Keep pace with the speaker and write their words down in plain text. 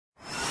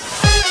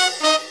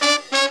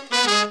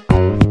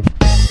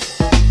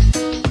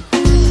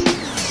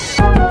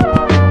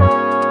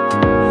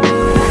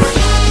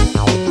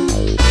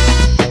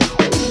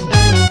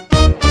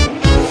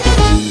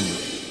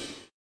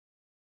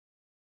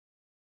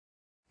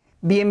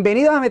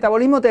Bienvenidos a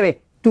Metabolismo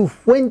TV, tu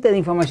fuente de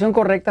información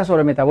correcta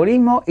sobre el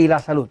metabolismo y la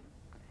salud.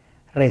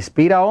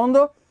 Respira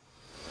hondo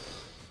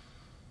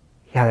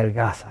y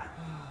adelgaza.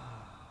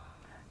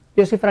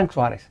 Yo soy Frank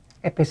Suárez,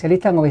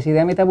 especialista en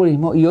obesidad y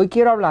metabolismo, y hoy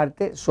quiero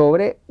hablarte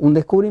sobre un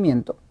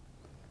descubrimiento,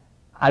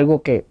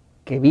 algo que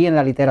vi en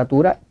la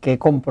literatura, que he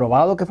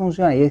comprobado que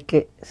funciona, y es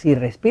que si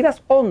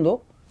respiras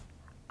hondo,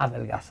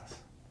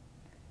 adelgazas.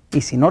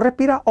 Y si no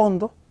respiras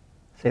hondo,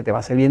 se te va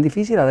a hacer bien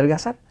difícil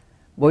adelgazar.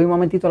 Voy un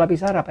momentito a la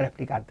pizarra para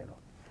explicártelo.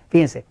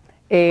 Fíjense,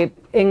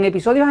 en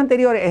episodios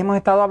anteriores hemos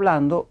estado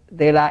hablando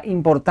de la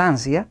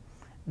importancia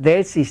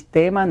del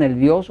sistema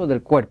nervioso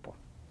del cuerpo.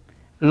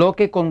 Lo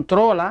que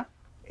controla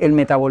el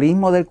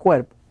metabolismo del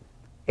cuerpo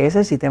es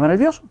el sistema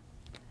nervioso.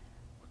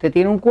 Usted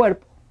tiene un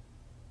cuerpo.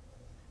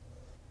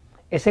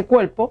 Ese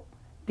cuerpo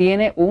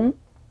tiene un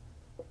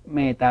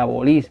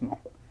metabolismo.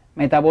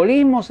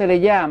 Metabolismo se le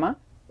llama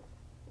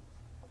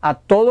a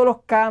todos los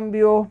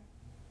cambios,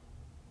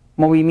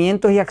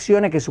 movimientos y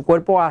acciones que su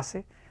cuerpo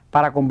hace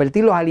para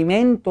convertir los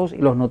alimentos y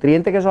los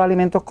nutrientes que esos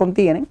alimentos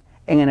contienen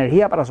en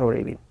energía para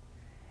sobrevivir.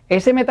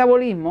 Ese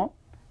metabolismo,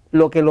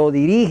 lo que lo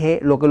dirige,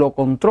 lo que lo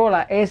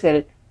controla es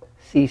el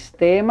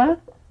sistema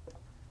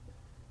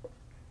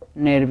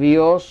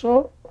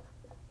nervioso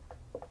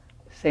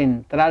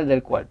central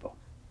del cuerpo.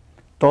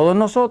 Todos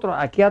nosotros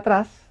aquí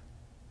atrás,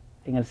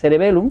 en el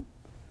cerebellum,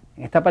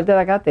 en esta parte de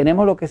acá,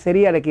 tenemos lo que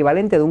sería el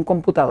equivalente de un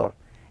computador.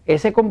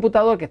 Ese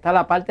computador que está en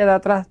la parte de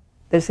atrás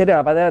del cerebro,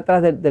 la parte de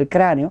atrás del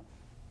cráneo,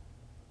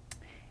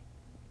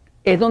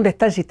 es donde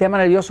está el sistema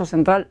nervioso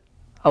central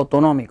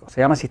autonómico. Se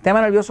llama sistema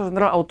nervioso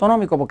central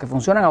autonómico porque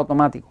funciona en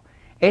automático.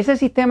 Ese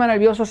sistema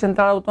nervioso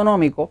central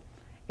autonómico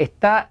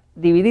está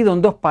dividido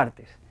en dos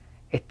partes.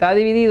 Está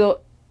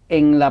dividido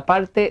en la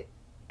parte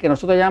que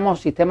nosotros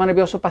llamamos sistema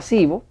nervioso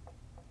pasivo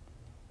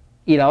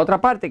y la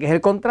otra parte, que es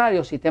el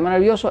contrario, sistema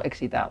nervioso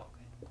excitado.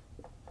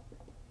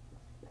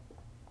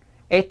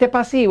 Este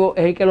pasivo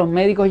es el que los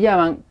médicos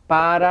llaman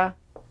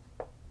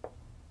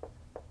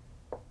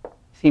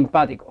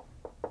parasimpático.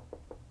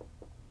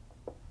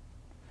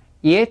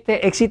 Y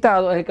este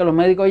excitado es el que los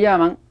médicos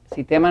llaman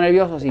sistema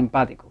nervioso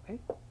simpático.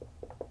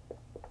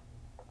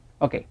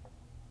 Ok.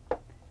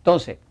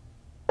 Entonces,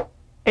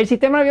 el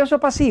sistema nervioso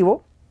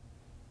pasivo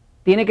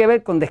tiene que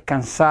ver con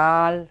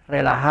descansar,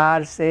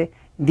 relajarse,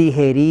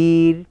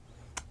 digerir,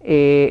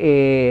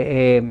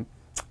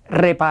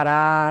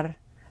 reparar,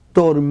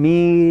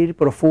 dormir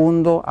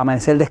profundo,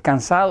 amanecer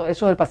descansado.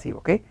 Eso es el pasivo,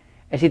 ¿ok?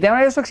 El sistema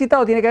nervioso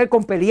excitado tiene que ver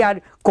con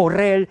pelear,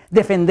 correr,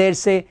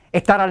 defenderse,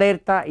 estar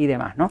alerta y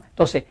demás, ¿no?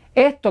 Entonces,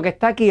 esto que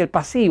está aquí, el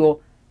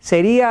pasivo,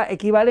 sería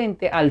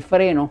equivalente al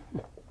freno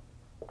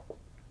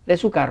de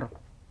su carro.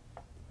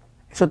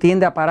 Eso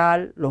tiende a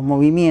parar los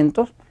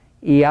movimientos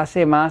y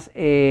hace más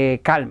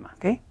calma,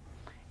 ¿ok?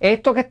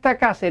 Esto que está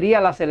acá sería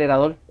el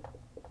acelerador.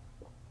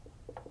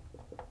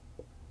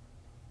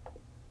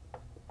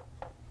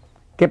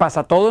 ¿Qué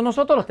pasa? Todos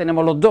nosotros los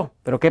tenemos los dos,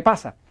 pero ¿qué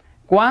pasa?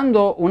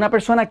 Cuando una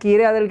persona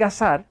quiere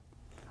adelgazar,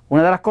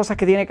 una de las cosas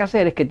que tiene que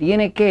hacer es que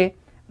tiene que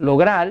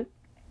lograr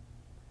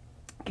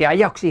que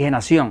haya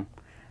oxigenación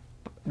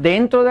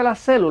dentro de las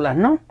células,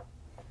 ¿no?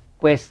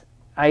 Pues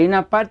hay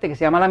una parte que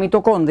se llama la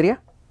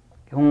mitocondria,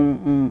 que es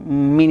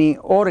un mini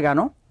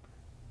órgano,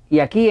 y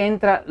aquí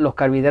entran los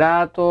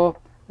carbohidratos,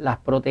 las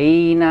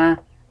proteínas,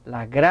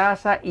 las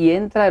grasas y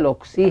entra el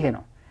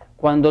oxígeno.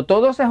 Cuando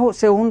todo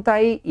se junta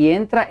ahí y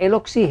entra el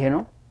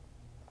oxígeno,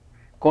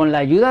 con la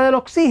ayuda del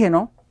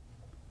oxígeno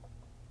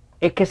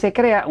es que se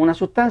crea una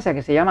sustancia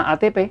que se llama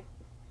ATP,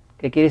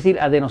 que quiere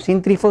decir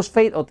adenosine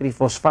trifosfate o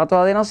trifosfato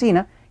de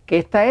adenosina, que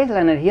esta es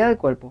la energía del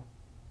cuerpo.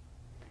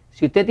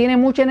 Si usted tiene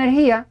mucha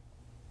energía,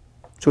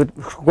 su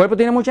cuerpo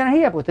tiene mucha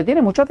energía, pues usted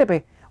tiene mucho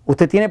ATP.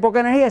 Usted tiene poca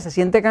energía, se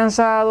siente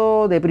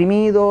cansado,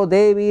 deprimido,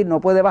 débil,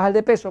 no puede bajar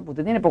de peso, pues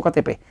usted tiene poco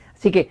ATP.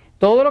 Así que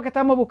todo lo que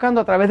estamos buscando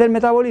a través del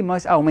metabolismo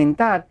es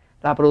aumentar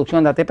la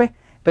producción de ATP,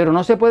 pero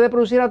no se puede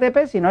producir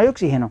ATP si no hay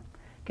oxígeno.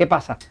 ¿Qué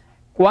pasa?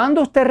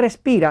 Cuando usted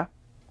respira,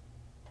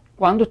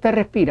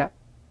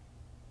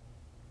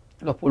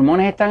 los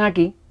pulmones están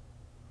aquí,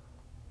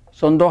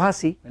 son dos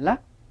así, ¿verdad?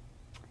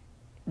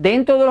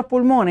 Dentro de los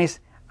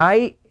pulmones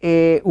hay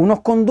unos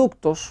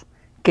conductos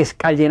que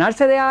al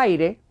llenarse de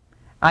aire,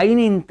 hay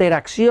una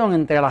interacción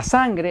entre la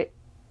sangre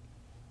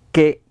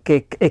que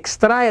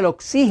extrae el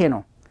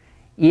oxígeno.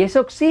 Y ese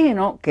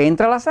oxígeno que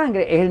entra a la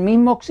sangre es el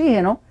mismo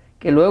oxígeno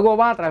que luego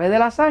va a través de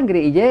la sangre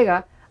y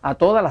llega a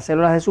todas las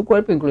células de su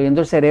cuerpo, incluyendo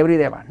el cerebro y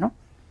demás, ¿no?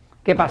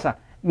 ¿Qué pasa?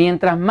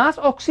 Mientras más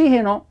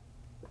oxígeno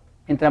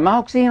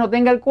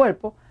tenga el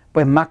cuerpo,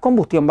 pues más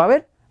combustión va a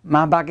haber,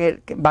 más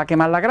va a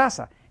quemar la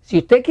grasa. Si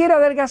usted quiere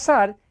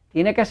adelgazar,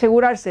 tiene que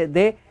asegurarse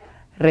de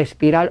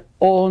respirar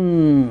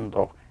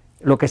hondo.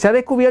 Lo que se ha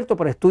descubierto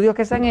por estudios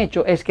que se han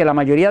hecho es que la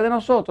mayoría de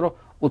nosotros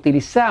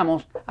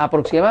utilizamos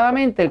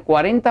aproximadamente el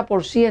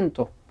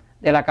 40%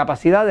 de la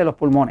capacidad de los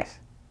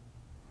pulmones.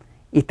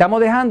 Y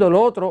estamos dejando el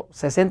otro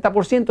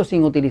 60%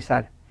 sin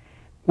utilizar.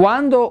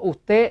 Cuando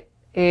usted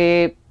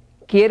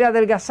quiere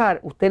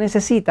adelgazar, usted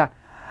necesita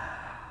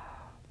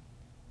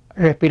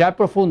Respirar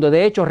profundo.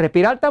 De hecho,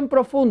 respirar tan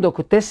profundo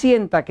que usted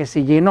sienta que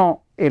se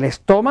llenó el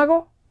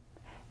estómago,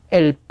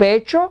 el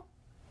pecho,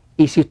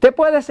 y si usted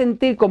puede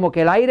sentir como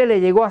que el aire le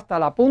llegó hasta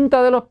la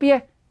punta de los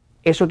pies,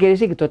 eso quiere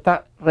decir que usted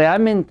está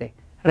realmente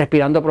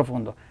respirando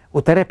profundo.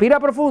 Usted respira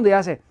profundo y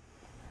hace,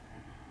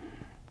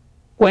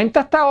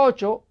 cuenta hasta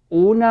 8,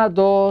 1,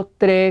 2,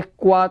 3,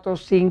 4,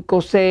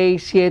 5,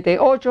 6, 7,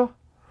 8,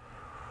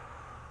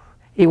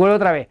 y vuelve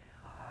otra vez.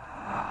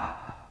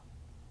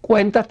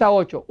 Cuenta hasta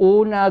 8,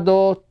 1,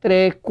 2,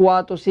 3,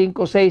 4,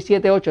 5, 6,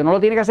 7, 8. No lo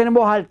tiene que hacer en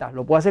voz alta,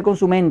 lo puede hacer con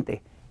su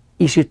mente.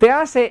 Y si usted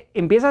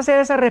empieza a hacer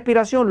esa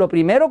respiración, lo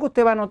primero que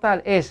usted va a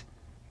notar es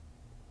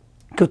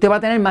que usted va a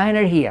tener más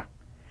energía.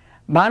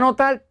 Va a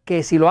notar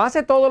que si lo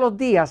hace todos los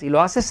días y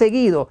lo hace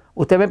seguido,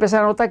 usted va a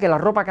empezar a notar que la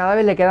ropa cada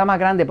vez le queda más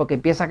grande porque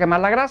empieza a quemar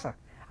la grasa.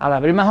 Al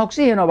haber más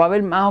oxígeno, va a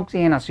haber más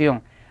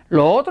oxigenación.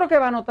 Lo otro que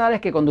va a notar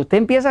es que cuando usted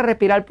empieza a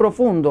respirar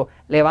profundo,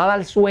 le va a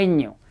dar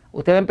sueño.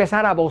 Usted va a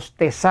empezar a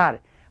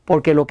bostezar,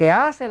 porque lo que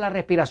hace la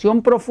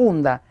respiración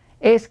profunda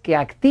es que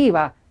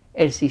activa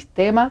el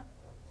sistema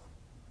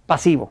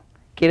pasivo.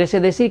 Quiere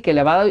decir que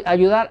le va a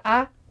ayudar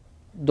a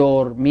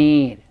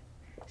dormir.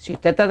 Si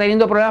usted está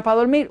teniendo problemas para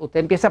dormir,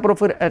 usted empieza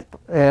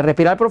a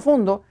respirar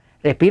profundo,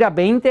 respira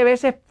 20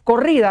 veces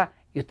corrida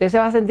y usted se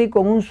va a sentir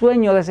con un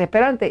sueño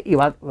desesperante y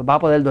va a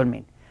poder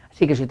dormir.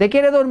 Así que si usted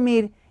quiere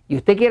dormir y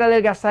usted quiere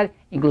adelgazar,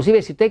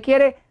 inclusive si usted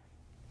quiere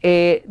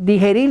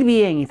digerir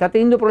bien y está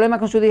teniendo problemas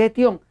con su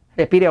digestión,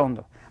 respire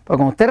hondo. Porque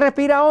cuando usted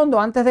respira hondo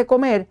antes de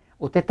comer,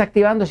 usted está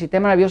activando el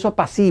sistema nervioso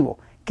pasivo,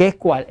 que es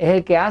 ¿cuál? Es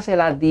el que hace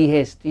la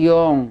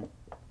digestión.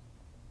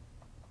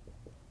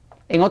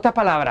 En otras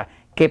palabras,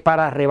 que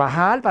para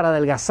rebajar, para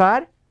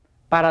adelgazar,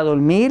 para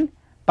dormir,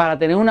 para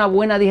tener una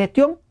buena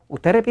digestión,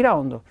 usted respira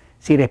hondo.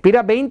 Si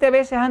respira 20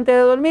 veces antes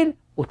de dormir,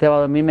 usted va a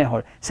dormir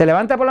mejor. Se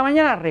levanta por la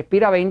mañana,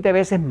 respira 20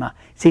 veces más.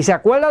 Si se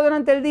acuerda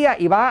durante el día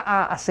y va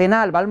a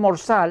cenar, va a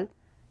almorzar,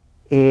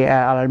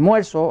 al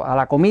almuerzo, a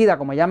la comida,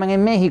 como llaman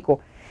en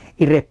México,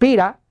 y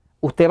respira,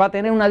 usted va a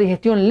tener una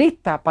digestión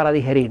lista para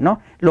digerir,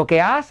 ¿no? Lo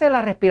que hace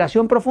la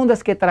respiración profunda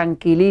es que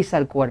tranquiliza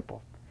el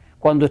cuerpo.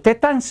 Cuando usted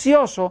está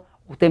ansioso,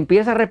 usted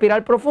empieza a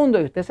respirar profundo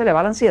y usted se le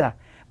va la ansiedad,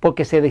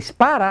 porque se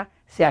dispara,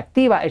 se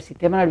activa el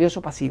sistema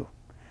nervioso pasivo.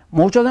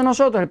 Muchos de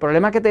nosotros, el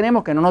problema que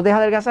tenemos que no nos deja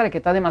adelgazar es que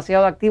está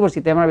demasiado activo el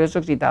sistema nervioso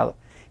excitado.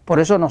 Por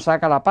eso nos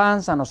saca la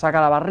panza, nos saca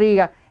la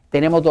barriga,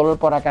 tenemos dolor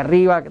por acá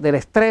arriba del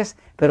estrés,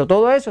 pero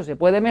todo eso se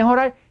puede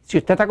mejorar si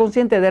usted está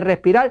consciente de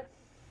respirar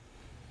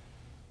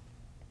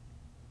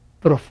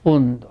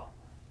profundo.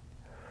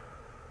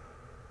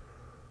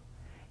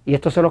 Y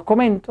esto se los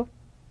comento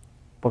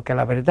porque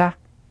la verdad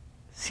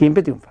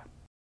siempre triunfa.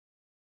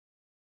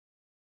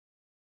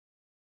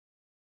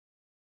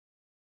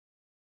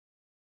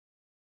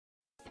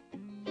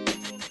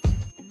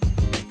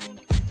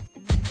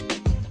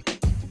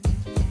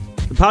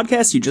 The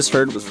podcast you just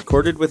heard was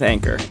recorded with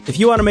Anchor. If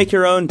you want to make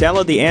your own,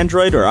 download the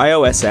Android or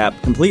iOS app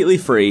completely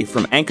free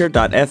from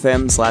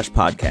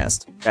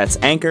anchor.fm/podcast. That's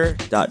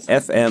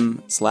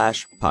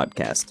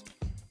anchor.fm/podcast.